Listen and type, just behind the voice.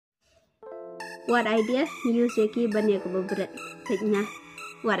What idea? Use ki banyak beberat. Petnya.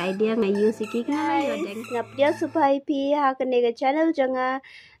 What idea ngai use ki kan yodeng. Ngapnya supaya pi hakane ke channel janga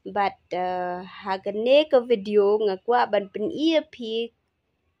but hakane ke video ngakwa ban pen iya pi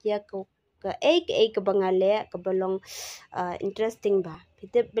ya ke bangale ke belong interesting ba.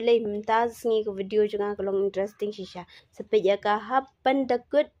 Kita boleh mumtaz ngi ke video janga kelong interesting shisha. Sampai ya ka hapan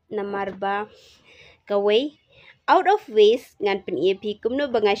dakut namar ba kawai out of waste ngan pen ia pi kumno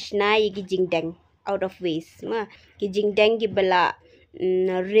banga shna yigi jingdeng out of waste ma ki jingdeng gi bala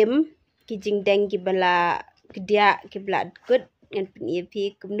rim ki jingdeng gi bala kedia ki bala good ngan pen ia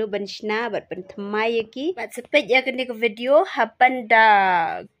pi kumno ban shna bat pynthymmai yigi bat sepet ya kene ke video hapan da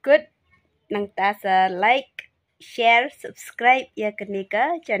good nang tasa like share subscribe ya kene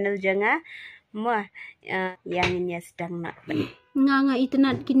ka channel janga ma yang ini sedang nak nga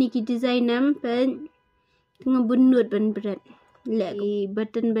internet kini ki design pen ngabunut ban berat lek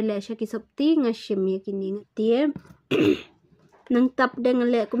button bela syaki sapti ngashim ya kini ngatie nang tap deng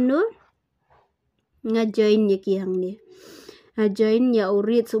lek kumno ngajoin ya ki hang ni join ya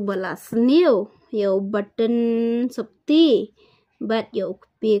urit subala sniew ya button sapti bat ya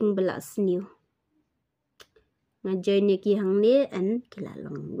ukping bela sniew ngajoin ya ki hang ni an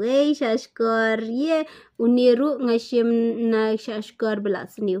kilalong wei syashkor ye uniru ngashim na syashkor bela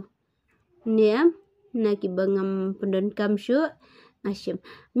sniew ni na ki bangam pendonkam syu ngashim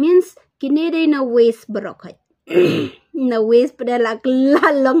means kini day na waste berokat na waste pada lak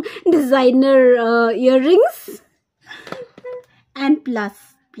lalong designer earrings and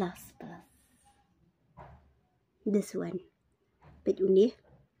plus this one pet uni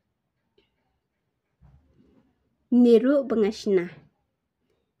niru bangashna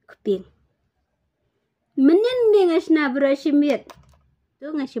kuping menen ni ngashna berashimit tu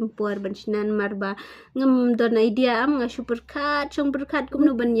ngashimpuar ban shnan marba ngam don idea am ngashupurkat chung berkat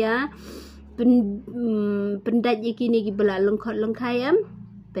kumnu ban ya pendat iki ni gi bela lengkot lengkayam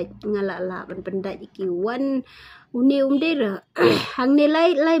pet ngalala ban pendat iki wan uni umdera hang ne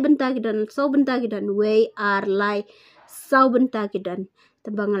lai benta kidan so benta kidan we are lai sau benta kidan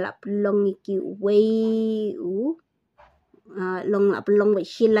tebang ngala pelong iki we long la pelong we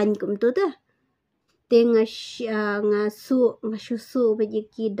shilan kum tu ta tengah ngasusu bagi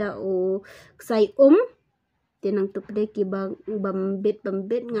da o ksai tenang tu pede ki bambet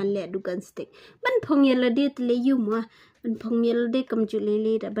ngale dukan stick ban phongyel de tle yu ma ban phongyel de kam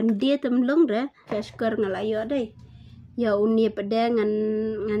julele da ban de tam long ra kashkar ngala yo dai ya uni pede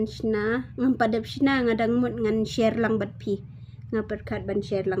ngan shna ngam padap shna ngadang mut ngan share lang bat pi ngaperkat ban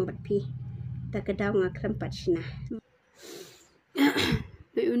share lang bat pi ta kedaw ngakram pat shna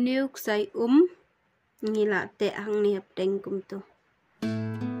be uni ksai ngila te hang ni apdeng kum tu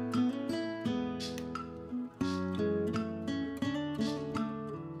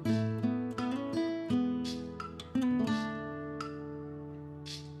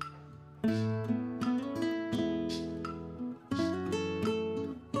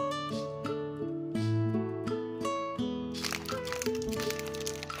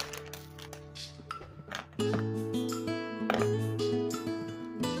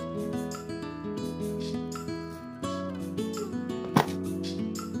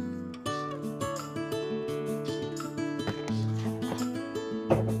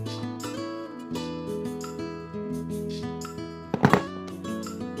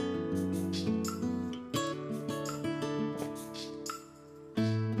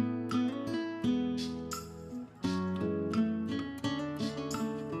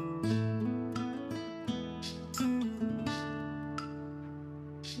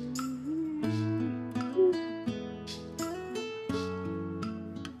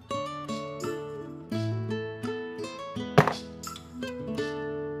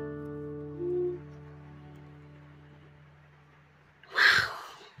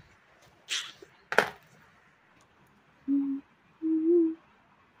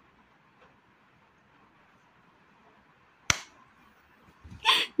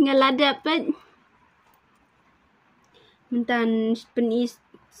ngala dapat mentan penis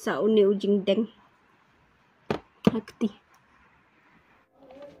saune jingdeng akti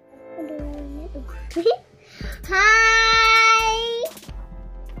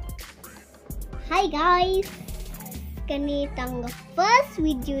Hi guys, kani tangga first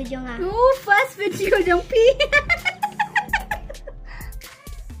video jonga. First video jong pi.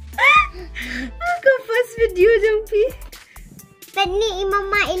 Aku first video jong pi. Pet ni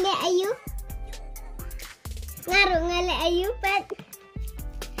mama ile ayu. Ngaru ngale ayu pet.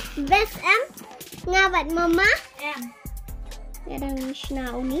 Best ngabat mama. Kadang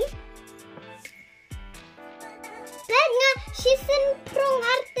shna uni. Pet nga season prong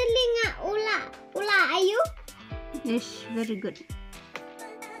artelinga ula. Ish, very good.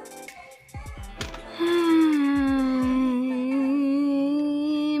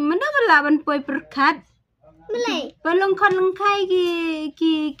 Mana kelaban poi perkat? Mulai. Pelongkon kai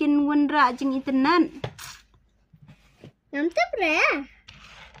ki kin wandra jing itenan. Nampak berapa?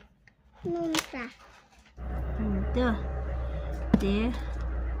 Nampak. Tuh, deh.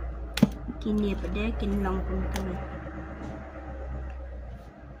 Kini apa deh? Kini longkon tu.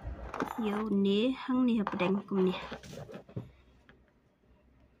 Yo ni, hang ni apa deng kum ni?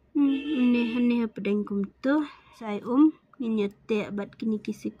 Ni apa deng kum tu? Saya ini te bat kini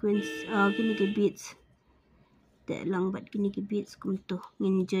ki sequence, kini ki beats. Te lang bat kini ki beats kum tu.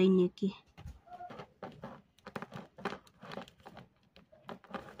 Enjoy ni ki.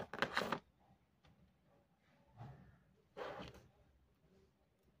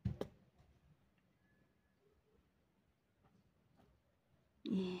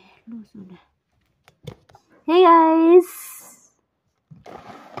 Sudah. Hey guys,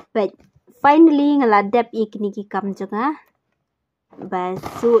 but finally ngaladap ikini ki kam jonga,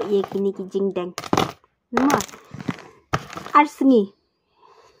 basu ikini ki jingdeng, nama arsengi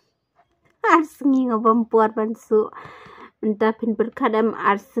ngabampuar bansu, entah pin berkadam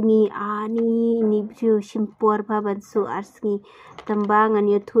arsengi ani ini biju simpur ba bansu arsengi, tambangan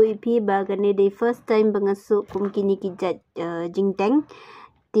yo tu ipi bagane day first time bangasu kum kini ki jingdeng.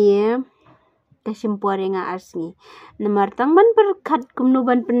 Dia kasimpur yang arsengi. Nomor tangban berkat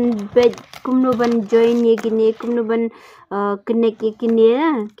kumnoban penbed kumnoban join ye gini kumnoban connect ye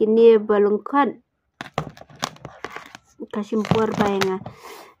kini balongkat kasimpur ba yang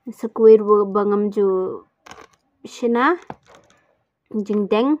sekuir bangam ju shna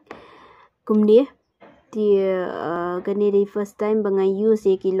jingdeng kumni dia gani di first time bangai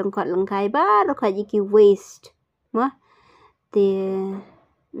use ye ki longkat longkai baru kaji ki waste mah dia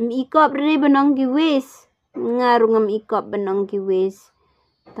ikop ri benong ki wis ngarungam ikop benong ki wis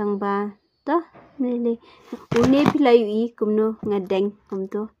tangba toh nile une pilayu I kumno ngadeng kum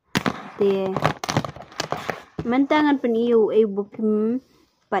tu te mantangan pen iu bukim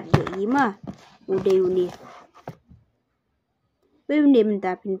pat yo I ma ude uni we uni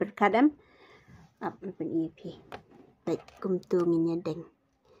menta pin berkadam ap pen I pi baik kum tu ngadeng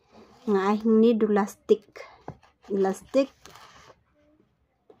ngai ni du elastic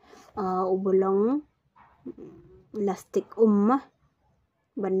ubulong elastik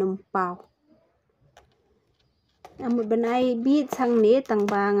banumpau amut banai beat sang ni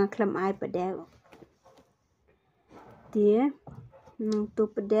tangba ngaklam ai pada dia nang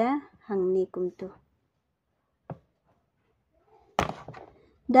tu pada hang ni kum tu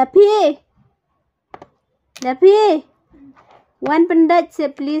dapi one pendat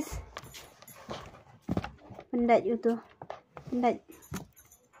se please pendat itu pendat.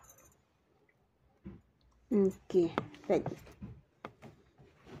 Okay, right.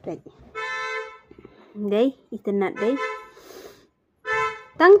 Đây, internet đây.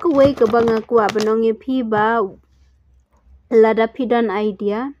 Tang kuway ke banga kuwa benong ye pi ba lada pidan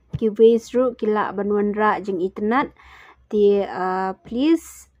idea ki ways ru kila banwan ra jing internet ti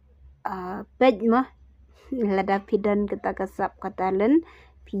please page mah lada pidan kita kasap katalen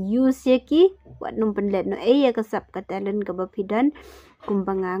pi use ye ki wat num penlet no ya kasap katalen ke ba pidan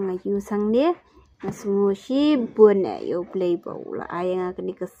kumbanga nga use sang ne Semua si bun yo play bola ayang akan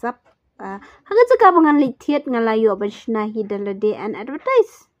dikesap. Haga cakap dengan litiat ngalayo shna hidalade and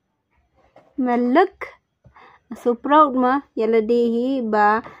advertise. Maluk so proud ma yalade hi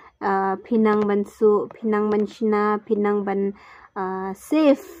ba pinang bansu pinang ban shna pinang ban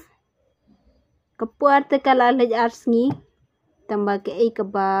safe. Kepuar tekala lej arsngi tambah ke ke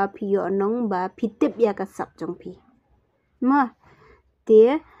ba piyo nong ba pitip ya kasap jong pi. Ma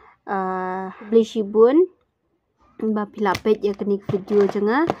dia beli shibun ba pila pet ya kenik video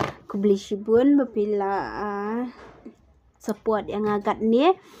jenga ku beli shibun ba pila support yang agak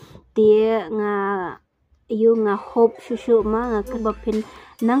ni dia nga hope susu ma nga kebapin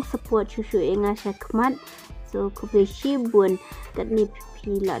nang support susu yang syakmat so ku beli shibun kat ni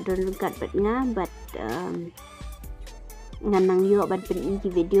pila don kat bet nga but nganang yo ban pen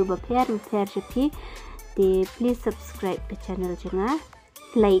video ba pair sepi di please subscribe ke channel jenga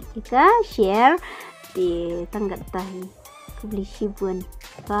like juga share di tanggat tahi kubli shibun.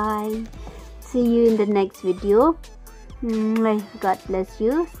 Bye, see you in the next video. God bless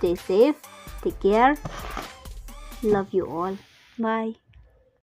you, stay safe, take care, love you all, bye.